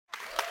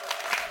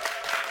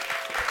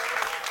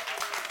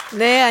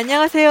네,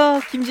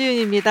 안녕하세요.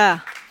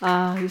 김지윤입니다.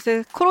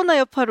 요새 코로나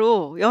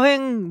여파로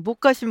여행 못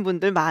가신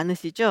분들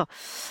많으시죠?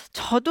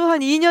 저도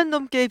한 2년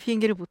넘게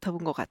비행기를 못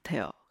타본 것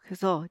같아요.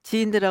 그래서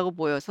지인들하고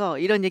모여서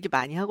이런 얘기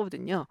많이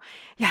하거든요.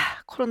 야,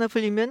 코로나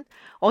풀리면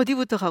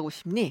어디부터 가고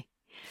싶니?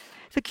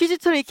 그래서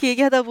퀴즈처럼 이렇게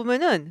얘기하다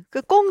보면은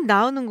그 꼭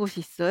나오는 곳이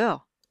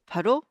있어요.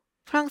 바로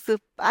프랑스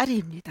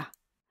파리입니다.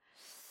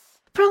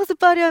 프랑스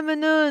파리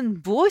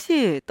하면은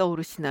무엇이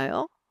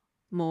떠오르시나요?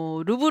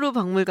 뭐 루브르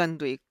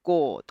박물관도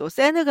있고 또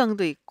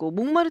세느강도 있고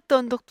몽마르트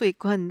언덕도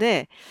있고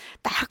한데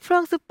딱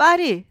프랑스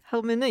파리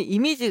하면은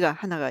이미지가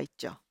하나가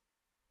있죠.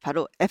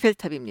 바로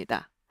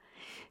에펠탑입니다.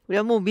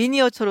 우리가 뭐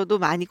미니어처로도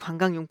많이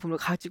관광용품을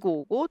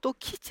가지고 오고 또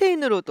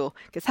키체인으로도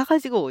이렇게 사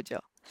가지고 오죠.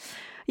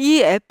 이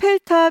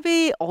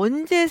에펠탑이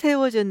언제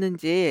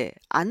세워졌는지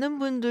아는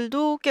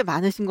분들도 꽤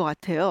많으신 것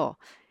같아요.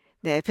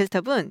 네,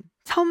 에펠탑은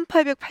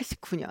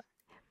 1889년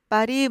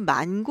파리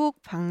만국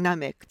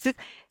박람회 즉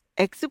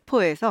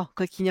엑스포에서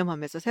그걸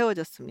기념하면서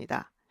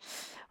세워졌습니다.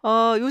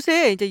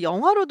 요새 이제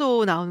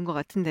영화로도 나오는 것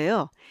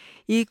같은데요.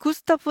 이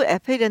구스타프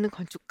에펠이라는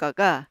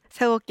건축가가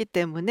세웠기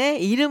때문에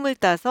이름을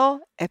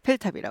따서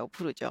에펠탑이라고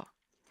부르죠.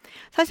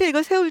 사실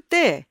이걸 세울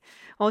때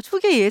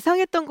초기에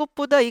예상했던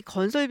것보다 이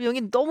건설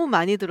비용이 너무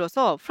많이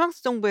들어서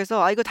프랑스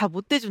정부에서 "아 이거 다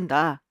못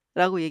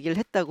대준다."라고 얘기를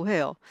했다고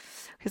해요.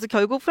 그래서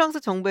결국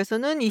프랑스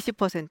정부에서는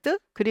 20%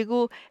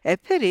 그리고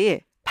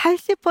에펠이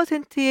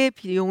 80%의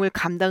비용을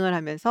감당을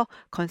하면서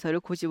건설을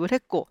고집을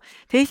했고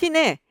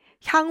대신에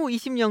향후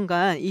 20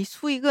 년간 이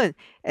수익은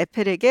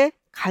에펠에게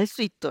갈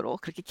수 있도록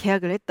그렇게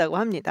계약을 했다고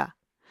합니다.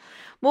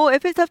 뭐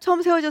에펠탑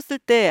처음 세워졌을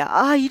때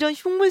 '아 이런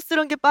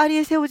흉물스러운 게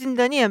파리에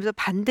세워진다니.' 하면서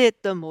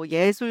반대했던 뭐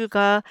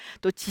예술가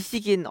또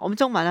지식인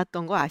엄청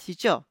많았던 거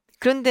아시죠?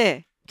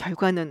 그런데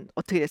결과는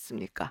어떻게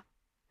됐습니까?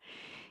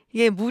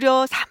 이게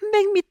무려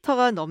 300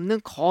 미터가 넘는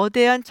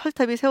거대한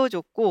철탑이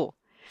세워졌고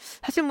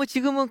사실 뭐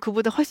지금은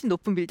그보다 훨씬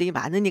높은 빌딩이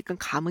많으니까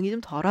감흥이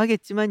좀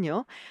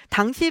덜하겠지만요.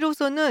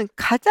 당시로서는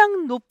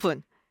가장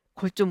높은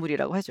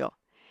골조물이라고 하죠.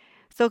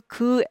 그래서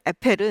그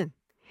에펠은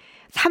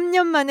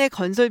 3년 만에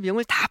건설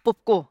비용을 다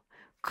뽑고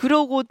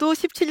그러고도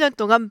 17년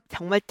동안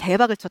정말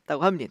대박을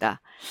쳤다고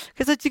합니다.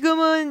 그래서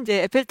지금은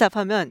이제 에펠탑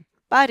하면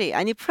파리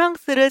아니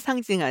프랑스를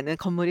상징하는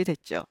건물이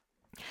됐죠.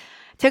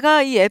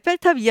 제가 이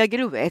에펠탑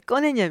이야기를 왜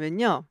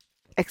꺼냈냐면요.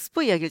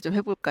 엑스포 이야기를 좀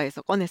해 볼까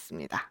해서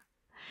꺼냈습니다.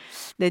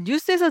 네,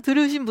 뉴스에서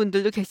들으신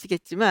분들도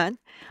계시겠지만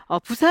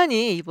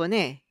부산이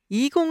이번에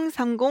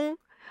 2030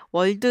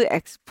 월드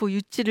엑스포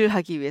유치를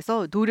하기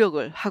위해서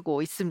노력을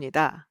하고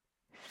있습니다.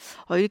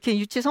 이렇게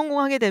유치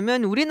성공하게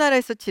되면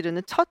우리나라에서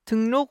치르는 첫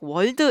등록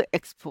월드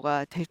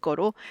엑스포가 될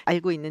거로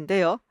알고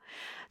있는데요.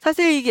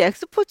 사실 이게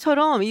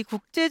엑스포처럼 이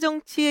국제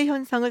정치의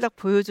현상을 딱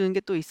보여주는 게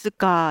또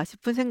있을까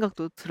싶은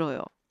생각도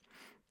들어요.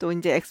 또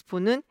이제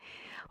엑스포는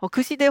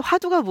그 시대의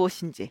화두가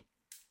무엇인지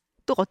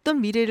또 어떤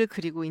미래를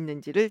그리고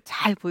있는지를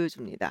잘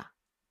보여줍니다.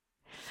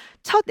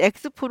 첫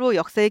엑스포로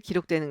역사에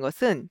기록되는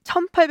것은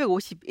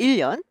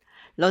 1851년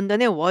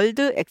런던의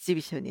월드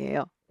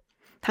엑지비션이에요.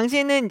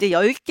 당시에는 이제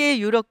 10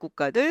 개의 유럽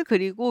국가들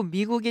그리고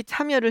미국이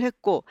참여를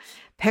했고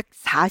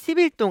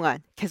 140일 동안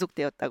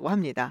계속되었다고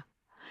합니다.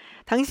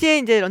 당시에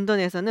이제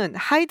런던에서는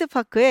하이드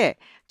파크에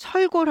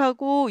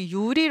철골하고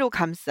유리로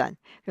감싼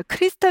그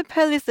크리스탈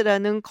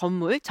팰리스라는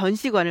건물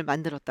전시관을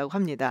만들었다고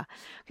합니다.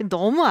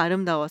 너무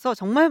아름다워서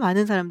정말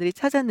많은 사람들이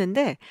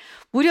찾았는데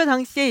무려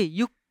당시에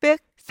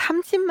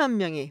 630만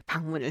명이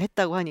방문을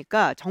했다고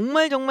하니까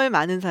정말 정말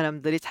많은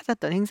사람들이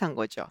찾았던 행사인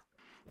거죠.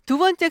 두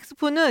번째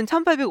엑스포는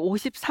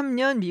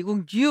 1853년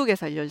미국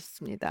뉴욕에서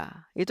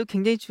열렸습니다. 이게 또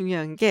굉장히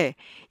중요한 게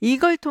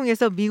이걸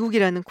통해서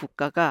미국이라는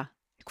국가가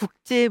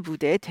국제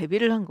무대에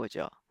데뷔를 한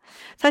거죠.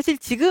 사실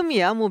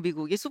지금이야 뭐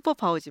미국이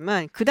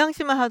슈퍼파워지만 그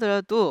당시만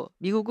하더라도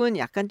미국은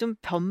약간 좀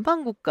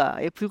변방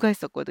국가에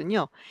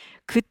불과했었거든요.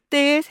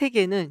 그때의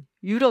세계는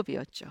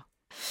유럽이었죠.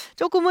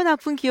 조금은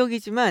아픈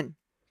기억이지만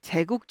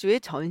제국주의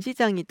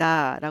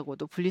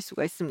전시장이다라고도 불릴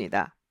수가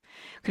있습니다.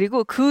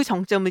 그리고 그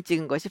정점을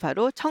찍은 것이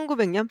바로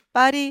 1900년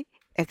파리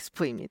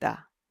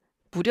엑스포입니다.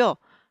 무려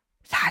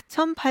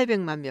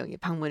 4,800만 명이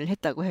방문을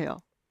했다고 해요.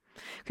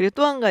 그리고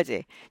또 한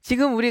가지,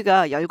 지금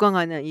우리가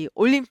열광하는 이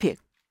올림픽.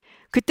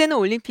 그때는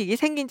올림픽이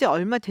생긴 지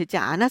얼마 되지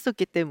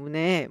않았었기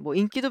때문에 뭐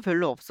인기도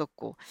별로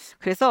없었고.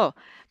 그래서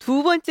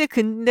두 번째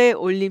근대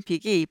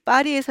올림픽이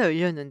파리에서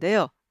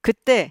열렸는데요.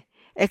 그때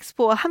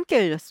엑스포와 함께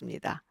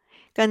열렸습니다.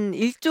 그러니까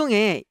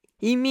일종의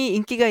이미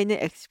인기가 있는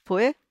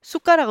엑스포에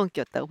숟가락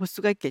얹기였다고 볼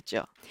수가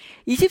있겠죠.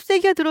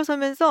 20세기가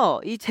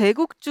들어서면서 이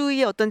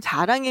제국주의의 어떤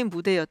자랑의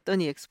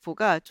무대였던 이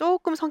엑스포가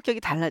조금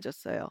성격이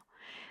달라졌어요.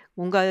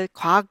 뭔가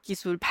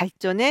과학기술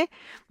발전에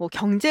뭐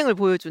경쟁을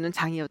보여주는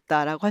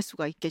장이었다라고 할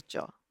수가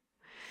있겠죠.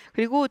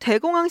 그리고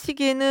대공황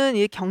시기에는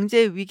이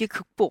경제 위기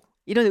극복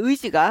이런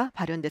의지가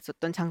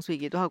발현됐었던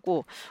장소이기도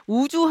하고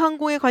우주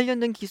항공에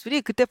관련된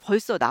기술이 그때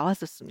벌써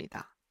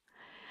나왔었습니다.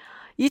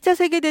 2차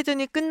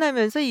세계대전이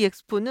끝나면서 이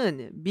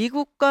엑스포는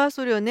미국과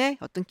소련의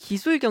어떤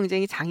기술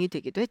경쟁이 장이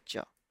되기도 했죠.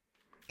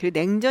 그리고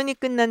냉전이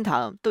끝난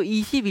다음 또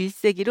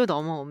 21세기로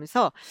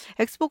넘어오면서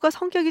엑스포가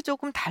성격이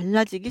조금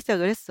달라지기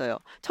시작을 했어요.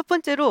 첫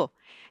번째로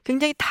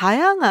굉장히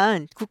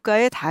다양한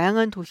국가의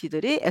다양한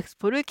도시들이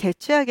엑스포를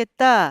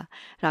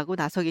개최하겠다라고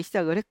나서기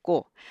시작을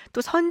했고,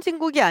 또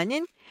선진국이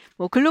아닌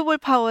뭐 글로벌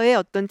파워의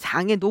어떤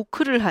장에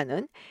노크를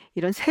하는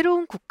이런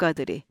새로운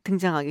국가들이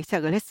등장하기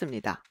시작을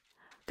했습니다.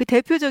 그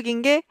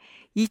대표적인 게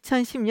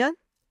 2010년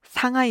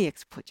상하이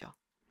엑스포죠.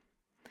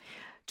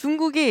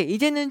 중국이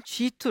이제는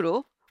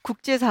G2로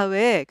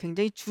국제사회에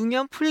굉장히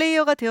중요한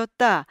플레이어가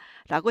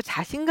되었다라고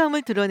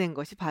자신감을 드러낸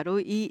것이 바로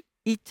이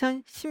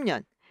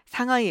 2010년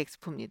상하이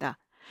엑스포입니다.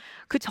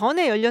 그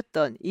전에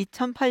열렸던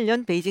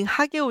 2008년 베이징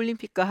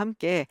하계올림픽과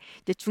함께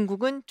이제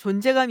중국은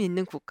존재감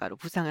있는 국가로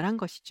부상을 한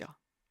것이죠.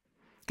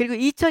 그리고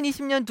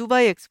 2020년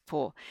두바이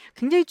엑스포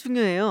굉장히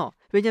중요해요.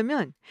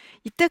 왜냐면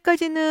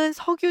이때까지는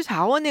석유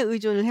자원에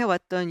의존을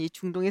해왔던 이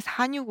중동의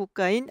산유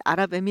국가인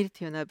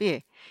아랍에미리트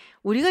연합이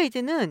우리가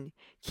이제는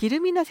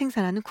기름이나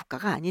생산하는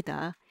국가가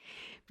아니다.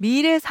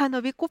 미래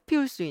산업이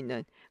꽃피울 수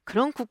있는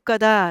그런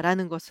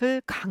국가다라는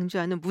것을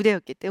강조하는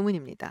무대였기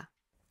때문입니다.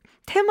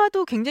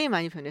 테마도 굉장히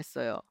많이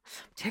변했어요.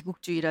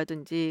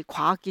 제국주의라든지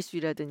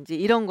과학기술이라든지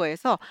이런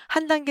거에서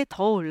한 단계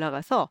더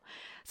올라가서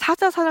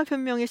 4차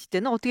산업혁명의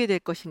시대는 어떻게 될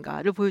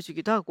것인가를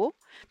보여주기도 하고,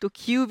 또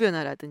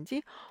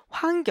기후변화라든지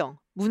환경,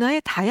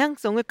 문화의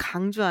다양성을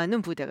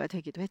강조하는 무대가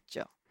되기도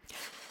했죠.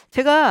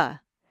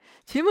 제가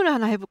질문을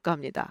하나 해볼까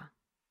합니다.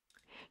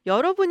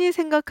 여러분이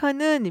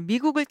생각하는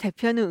미국을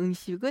대표하는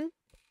음식은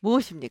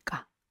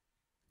무엇입니까?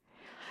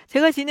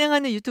 제가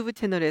진행하는 유튜브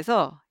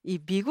채널에서 이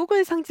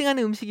미국을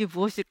상징하는 음식이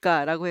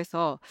무엇일까라고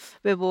해서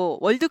왜 뭐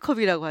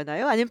월드컵이라고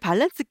하나요? 아니면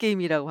밸런스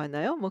게임이라고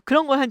하나요? 뭐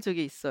그런 걸 한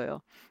적이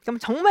있어요. 그럼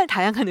정말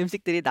다양한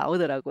음식들이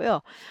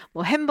나오더라고요.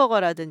 뭐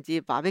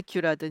햄버거라든지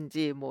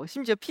바베큐라든지 뭐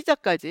심지어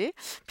피자까지.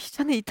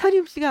 피자는 이탈리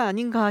음식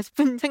아닌가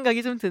싶은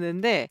생각이 좀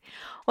드는데,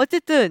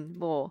 어쨌든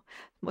뭐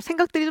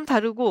생각들이 좀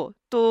다르고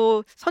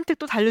또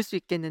선택도 다를 수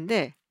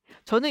있겠는데,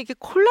 저는 이렇게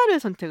콜라를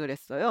선택을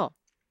했어요.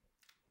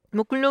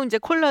 뭐 물론 이제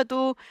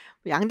콜라도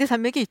양대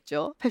산맥이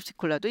있죠.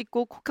 펩시콜라도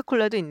있고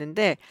코카콜라도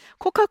있는데,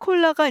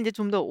 코카콜라가 이제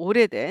좀 더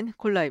오래된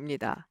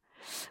콜라입니다.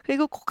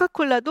 그리고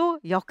코카콜라도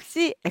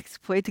역시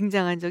엑스포에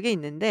등장한 적이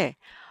있는데,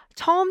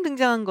 처음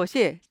등장한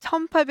것이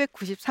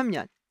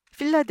 1893년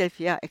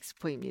필라델피아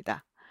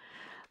엑스포입니다.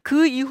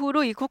 그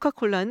이후로 이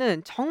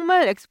코카콜라는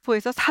정말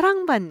엑스포에서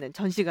사랑받는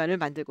전시관을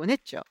만들곤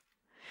했죠.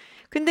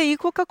 근데 이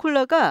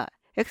코카콜라가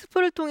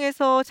엑스포를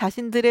통해서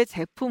자신들의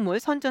제품을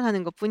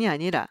선전하는 것뿐이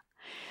아니라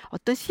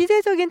어떤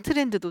시대적인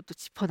트렌드도 또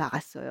짚어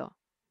나갔어요.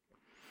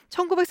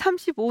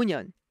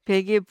 1935년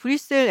벨기에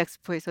브뤼셀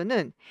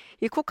엑스포에서는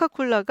이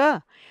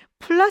코카콜라가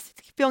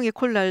플라스틱 병에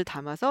콜라를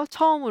담아서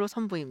처음으로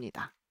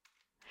선보입니다.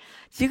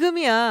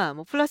 지금이야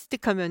뭐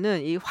플라스틱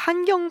하면은 이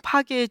환경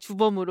파괴의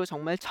주범으로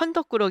정말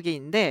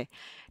천덕꾸러기인데,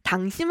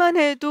 당시만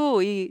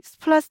해도 이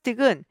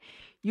플라스틱은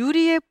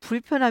유리의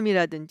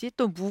불편함이라든지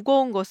또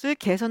무거운 것을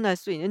개선할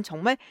수 있는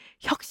정말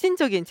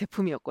혁신적인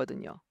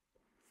제품이었거든요.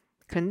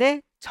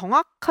 그런데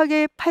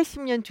정확하게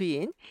 80년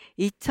뒤인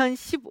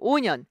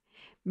 2015년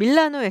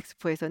밀라노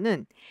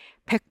엑스포에서는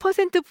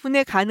 100%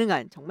 분해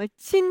가능한 정말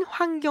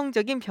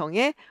친환경적인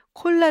병에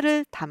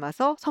콜라를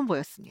담아서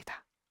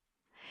선보였습니다.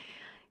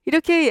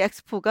 이렇게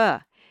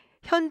엑스포가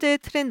현재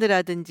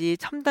트렌드라든지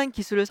첨단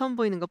기술을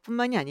선보이는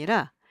것뿐만이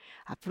아니라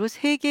앞으로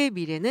세계의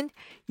미래는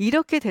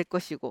이렇게 될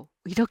것이고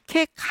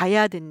이렇게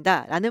가야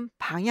된다라는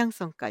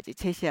방향성까지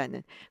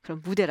제시하는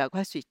그런 무대라고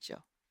할 수 있죠.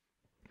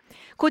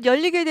 곧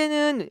열리게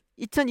되는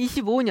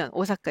 2025년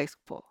오사카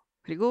엑스포,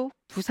 그리고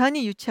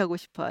부산이 유치하고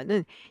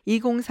싶어하는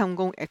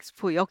 2030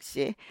 엑스포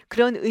역시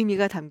그런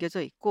의미가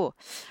담겨져 있고,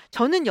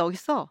 저는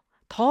여기서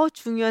더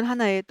중요한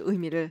하나의 또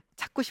의미를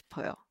찾고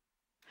싶어요.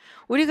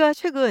 우리가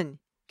최근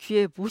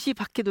귀에 못이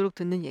박히도록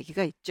듣는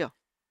얘기가 있죠.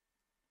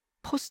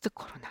 포스트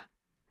코로나.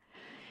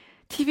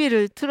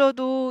 TV를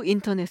틀어도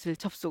인터넷을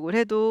접속을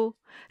해도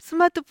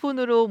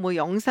스마트폰으로 뭐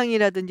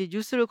영상이라든지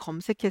뉴스를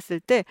검색했을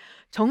때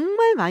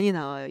정말 많이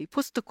나와요. 이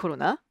포스트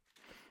코로나.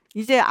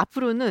 이제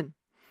앞으로는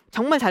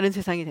정말 다른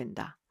세상이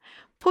된다.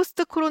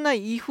 포스트 코로나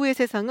이후의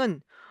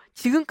세상은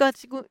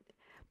지금까지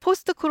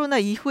포스트 코로나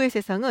이후의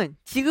세상은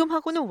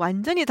지금하고는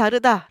완전히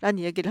다르다라는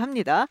얘기를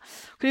합니다.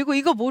 그리고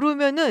이거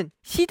모르면은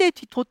시대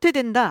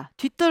도태된다,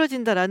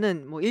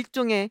 뒤떨어진다라는 뭐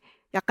일종의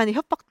약간의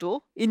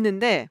협박도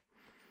있는데,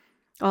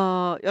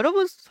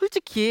 여러분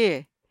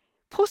솔직히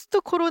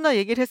포스트 코로나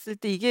얘기를 했을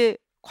때 이게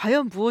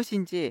과연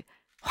무엇인지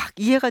확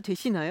이해가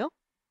되시나요?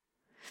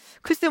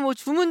 글쎄 뭐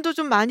주문도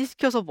좀 많이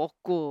시켜서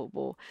먹고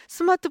뭐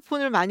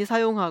스마트폰을 많이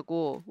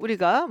사용하고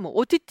우리가 뭐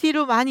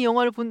OTT로 많이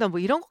영화를 본다 뭐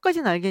이런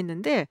것까지는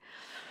알겠는데,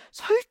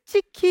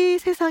 솔직히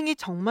세상이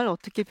정말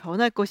어떻게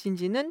변할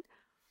것인지는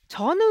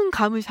저는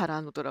감이 잘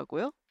안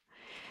오더라고요.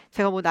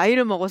 제가 뭐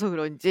나이를 먹어서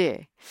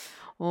그런지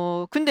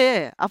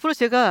근데 앞으로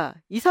제가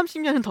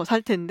 20-30 년은 더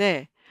살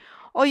텐데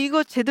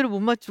이거 제대로 못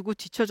맞추고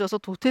뒤처져서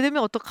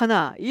도태되면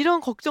어떡하나 이런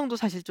걱정도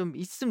사실 좀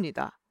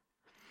있습니다.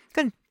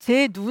 그러니까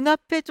제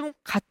눈앞에 좀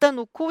갖다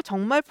놓고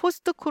정말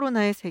포스트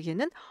코로나의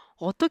세계는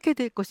어떻게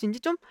될 것인지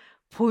좀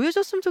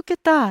보여줬으면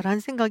좋겠다라는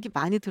생각이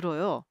많이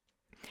들어요.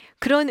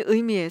 그런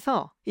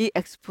의미에서 이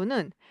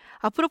엑스포는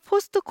앞으로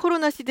포스트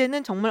코로나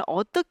시대는 정말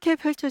어떻게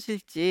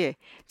펼쳐질지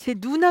제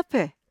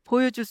눈앞에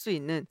보여줄 수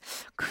있는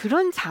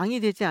그런 장이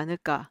되지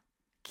않을까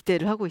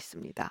기대를 하고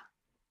있습니다.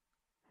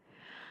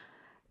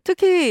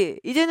 특히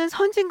이제는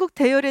선진국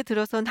대열에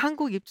들어선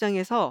한국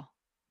입장에서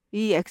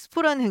이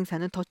엑스포라는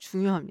행사는 더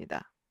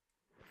중요합니다.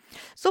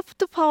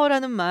 소프트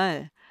파워라는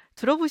말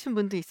들어보신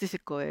분도 있으실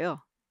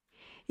거예요.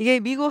 이게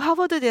미국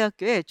하버드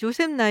대학교의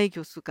조셉 나이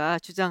교수가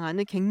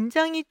주장하는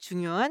굉장히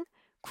중요한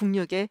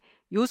국력의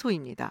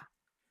요소입니다.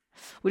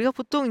 우리가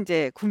보통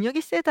이제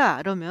국력이 세다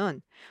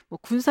그러면 뭐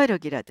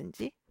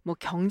군사력이라든지 뭐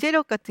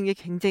경제력 같은 게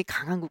굉장히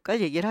강한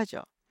국가를 얘기를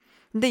하죠.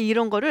 근데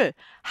이런 거를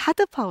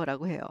하드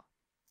파워라고 해요.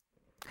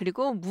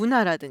 그리고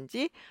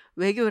문화라든지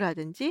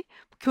외교라든지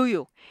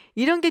교육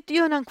이런 게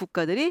뛰어난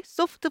국가들이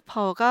소프트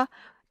파워가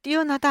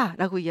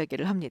뛰어나다라고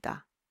이야기를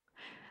합니다.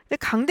 근데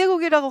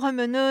강대국이라고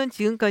하면은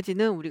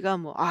지금까지는 우리가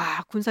뭐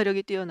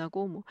군사력이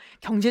뛰어나고 뭐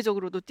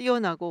경제적으로도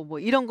뛰어나고 뭐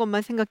이런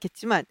것만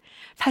생각했지만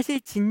사실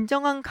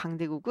진정한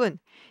강대국은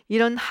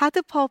이런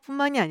하드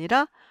파워뿐만이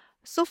아니라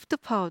소프트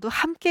파워도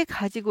함께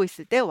가지고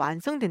있을 때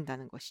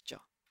완성된다는 것이죠.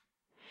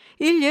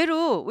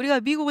 일례로 우리가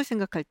미국을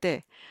생각할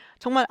때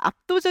정말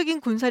압도적인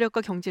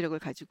군사력과 경제력을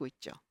가지고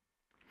있죠.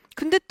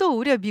 근데 또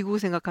우리가 미국을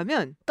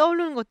생각하면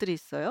떠오르는 것들이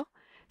있어요.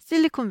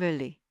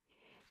 실리콘밸리,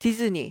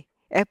 디즈니,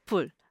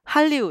 애플,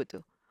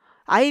 할리우드,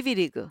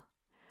 아이비리그,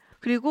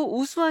 그리고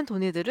우수한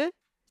돈의들을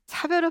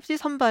차별 없이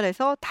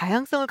선발해서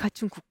다양성을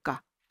갖춘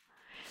국가.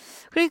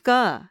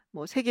 그러니까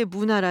뭐 세계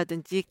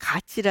문화라든지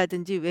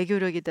가치라든지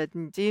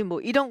외교력이라든지 뭐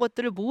이런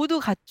것들을 모두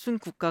갖춘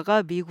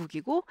국가가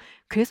미국이고,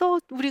 그래서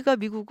우리가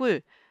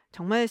미국을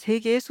정말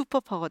세계의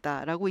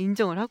슈퍼파워다라고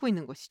인정을 하고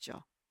있는 것이죠.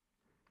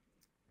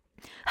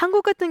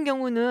 한국 같은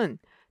경우는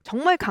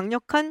정말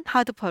강력한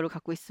하드파워를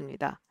갖고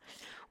있습니다.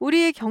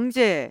 우리의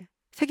경제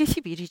세계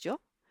 11위죠.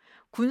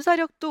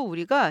 군사력도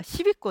우리가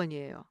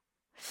 10위권이에요.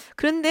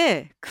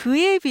 그런데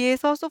그에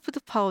비해서 소프트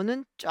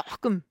파워는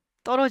조금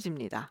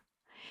떨어집니다.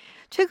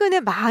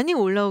 최근에 많이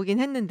올라오긴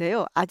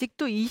했는데요.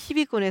 아직도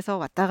 20위권에서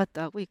왔다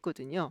갔다 하고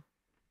있거든요.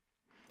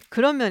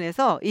 그런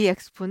면에서 이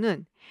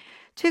엑스포는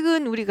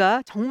최근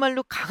우리가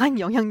정말로 강한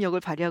영향력을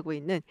발휘하고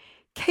있는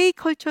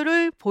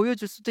K컬처를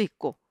보여줄 수도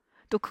있고,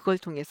 또 그걸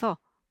통해서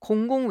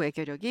공공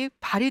외교력이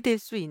발휘될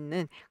수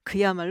있는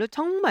그야말로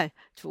정말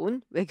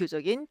좋은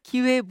외교적인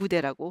기회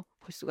무대라고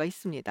볼 수가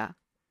있습니다.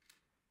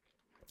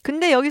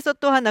 근데 여기서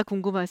또 하나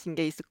궁금하신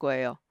게 있을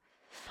거예요.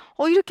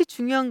 이렇게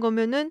중요한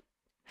거면은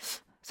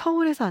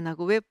서울에서 안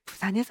하고 왜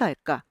부산에서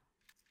할까?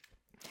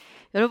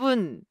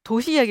 여러분,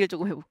 도시 이야기를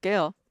조금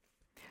해볼게요.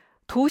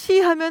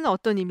 도시 하면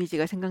어떤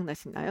이미지가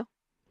생각나시나요?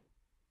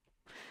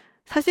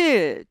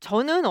 사실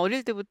저는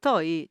어릴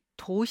때부터 이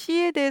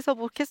도시에 대해서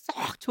뭐 이렇게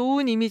썩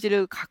좋은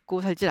이미지를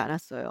갖고 살질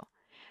않았어요.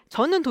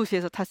 저는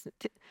도시에서 탔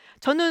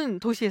저는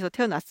도시에서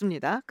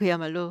태어났습니다.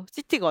 그야말로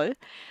시티걸.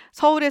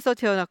 서울에서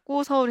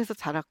태어났고 서울에서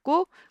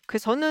자랐고,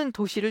 그래서 저는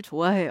도시를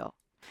좋아해요.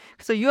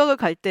 그래서 유학을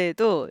갈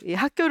때에도 이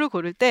학교를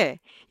고를 때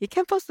이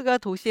캠퍼스가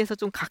도시에서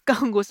좀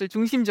가까운 곳을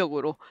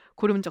중심적으로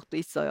고른 적도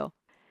있어요.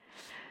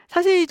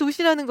 사실 이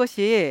도시라는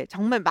것이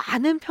정말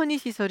많은 편의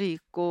시설이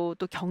있고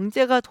또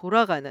경제가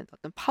돌아가는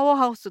어떤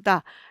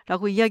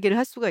파워하우스다라고 이야기를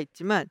할 수가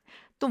있지만,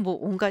 또 뭐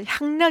온갖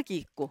향락이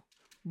있고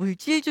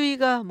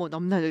물질주의가 뭐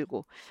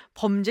넘나들고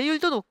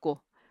범죄율도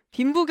높고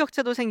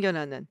빈부격차도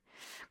생겨나는,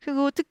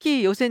 그리고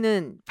특히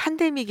요새는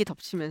팬데믹이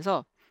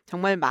덮치면서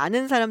정말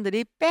많은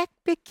사람들이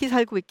빽빽히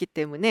살고 있기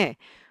때문에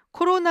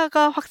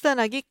코로나가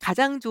확산하기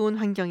가장 좋은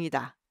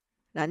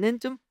환경이다라는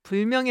좀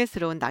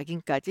불명예스러운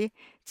낙인까지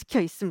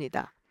찍혀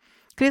있습니다.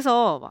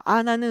 그래서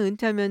나는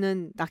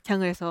은퇴하면은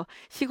낙향을 해서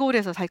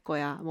시골에서 살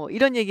거야." 뭐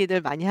이런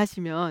얘기들 많이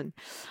하시면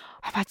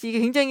마치 이게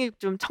굉장히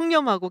좀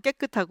청렴하고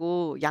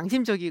깨끗하고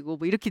양심적이고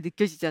뭐 이렇게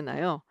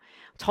느껴지잖아요.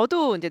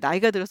 저도 이제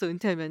나이가 들어서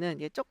은퇴하면은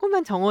예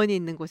 '조그만 정원이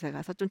있는 곳에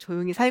가서 좀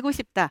조용히 살고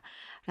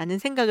싶다.'라는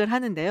생각을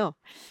하는데요.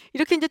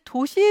 이렇게 이제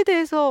도시에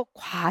대해서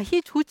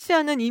과히 좋지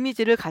않은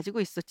이미지를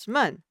가지고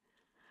있었지만,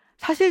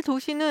 사실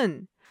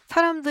도시는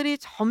사람들이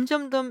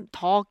점점점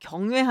더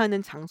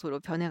경외하는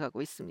장소로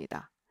변해가고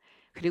있습니다.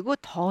 그리고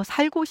더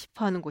살고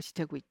싶어 하는 곳이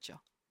되고 있죠.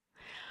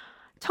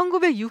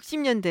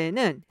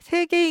 1960년대에는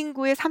세계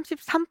인구의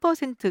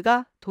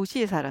 33%가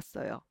도시에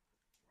살았어요.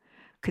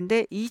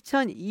 근데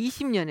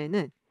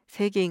 2020년에는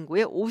세계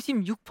인구의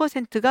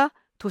 56%가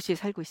도시에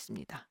살고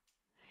있습니다.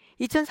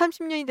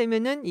 2030년이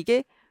되면은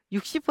이게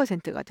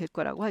 60%가 될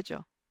거라고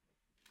하죠.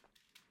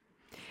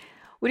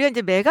 우리가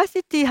이제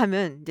메가시티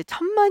하면 이제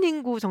 1,000만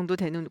인구 정도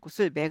되는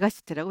곳을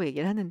메가시티라고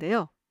얘기를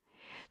하는데요.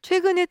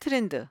 최근의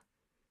트렌드,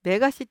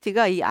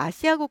 메가시티가 이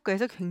아시아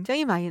국가에서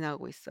굉장히 많이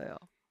나오고 있어요.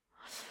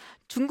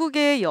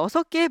 중국에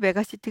 6개의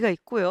메가시티가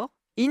있고요.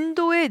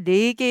 인도에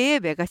 4개의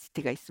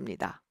메가시티가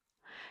있습니다.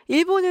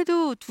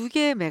 일본에도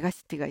 2개의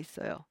메가시티가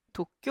있어요.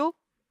 도쿄,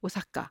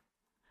 오사카.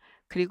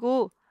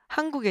 그리고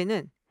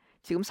한국에는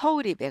지금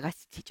서울이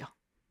메가시티죠.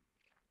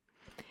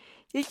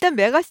 일단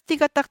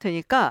메가시티가 딱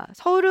되니까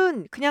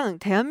서울은 그냥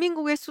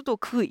대한민국의 수도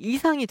그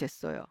이상이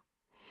됐어요.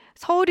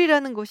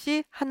 서울이라는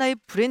곳이 하나의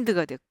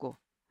브랜드가 됐고,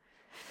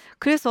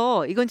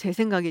 그래서 이건 제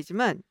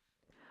생각이지만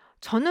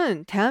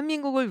저는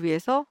대한민국을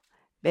위해서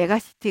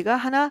메가시티가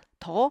하나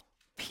더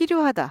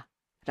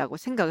필요하다라고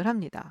생각을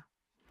합니다.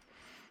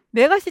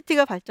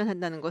 메가시티가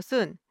발전한다는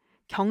것은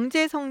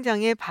경제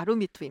성장의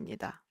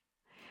바로미터입니다.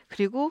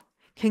 그리고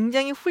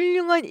굉장히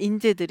훌륭한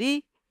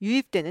인재들이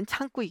유입되는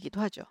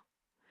창구이기도 하죠.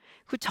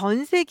 그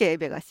전 세계의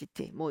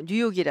메가시티, 뭐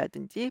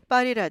뉴욕이라든지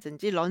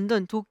파리라든지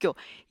런던, 도쿄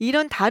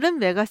이런 다른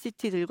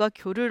메가시티들과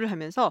교류를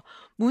하면서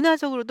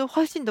문화적으로도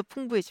훨씬 더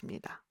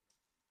풍부해집니다.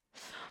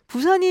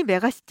 부산이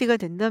메가시티가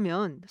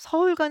된다면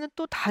서울과는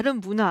또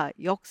다른 문화,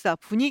 역사,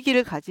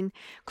 분위기를 가진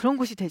그런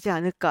곳이 되지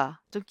않을까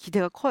좀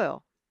기대가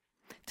커요.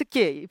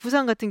 특히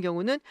부산 같은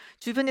경우는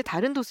주변에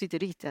다른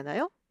도시들이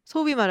있잖아요.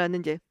 소위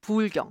말하는 이제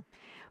부울경.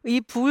 이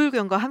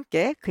부울경과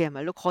함께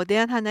그야말로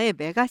거대한 하나의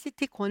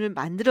메가시티권을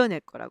만들어낼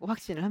거라고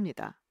확신을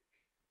합니다.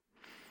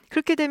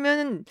 그렇게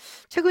되면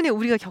최근에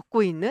우리가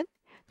겪고 있는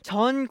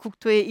전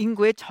국토의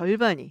인구의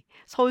절반이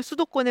서울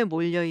수도권에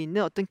몰려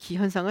있는 어떤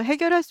기현상을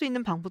해결할 수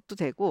있는 방법도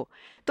되고,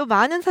 또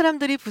많은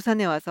사람들이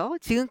부산에 와서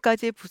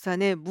지금까지의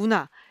부산의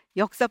문화,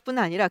 역사뿐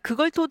아니라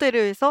그걸 토대로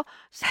해서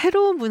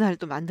새로운 문화를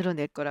또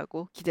만들어낼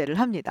거라고 기대를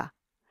합니다.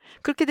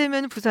 그렇게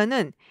되면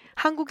부산은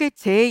한국의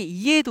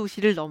제2의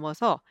도시를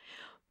넘어서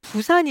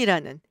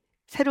부산이라는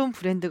새로운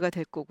브랜드가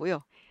될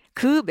거고요.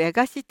 그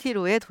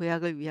메가시티로의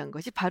도약을 위한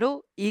것이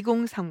바로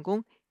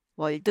 2030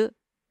 월드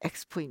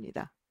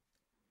엑스포입니다.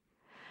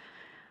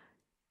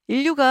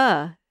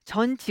 인류가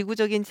전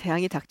지구적인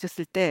재앙이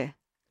닥쳤을 때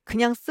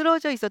그냥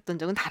쓰러져 있었던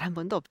적은 단 한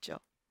번도 없죠.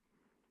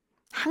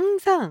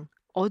 항상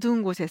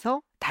어두운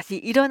곳에서 다시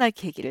일어날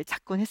계기를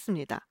찾곤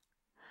했습니다.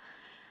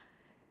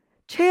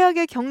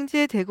 최악의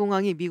경제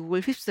대공황이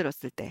미국을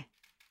휩쓸었을 때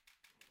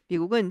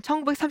미국은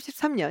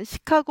 1933년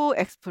시카고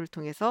엑스포를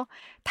통해서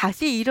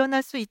다시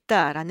일어날 수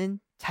있다라는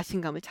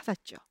자신감을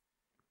찾았죠.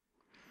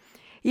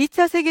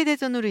 2차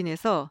세계대전으로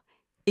인해서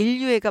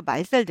인류애가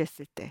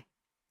말살됐을 때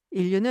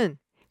인류는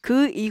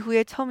그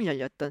이후에 처음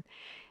열렸던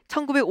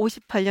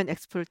 1958년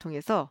엑스포를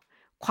통해서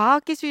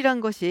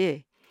과학기술이란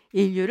것이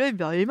인류를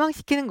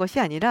멸망시키는 것이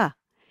아니라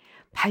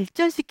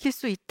발전시킬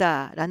수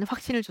있다라는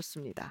확신을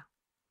줬습니다.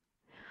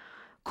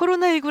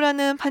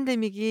 코로나19라는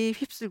팬데믹이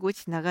휩쓸고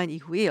지나간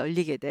이후에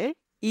열리게 될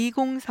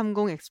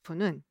 2030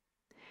 엑스포는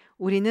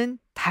우리는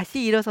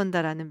다시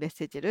일어선다라는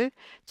메시지를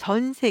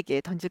전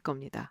세계에 던질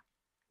겁니다.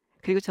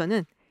 그리고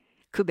저는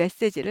그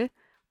메시지를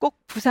꼭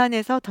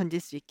부산에서 던질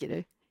수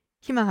있기를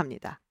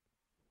희망합니다.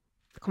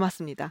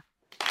 고맙습니다.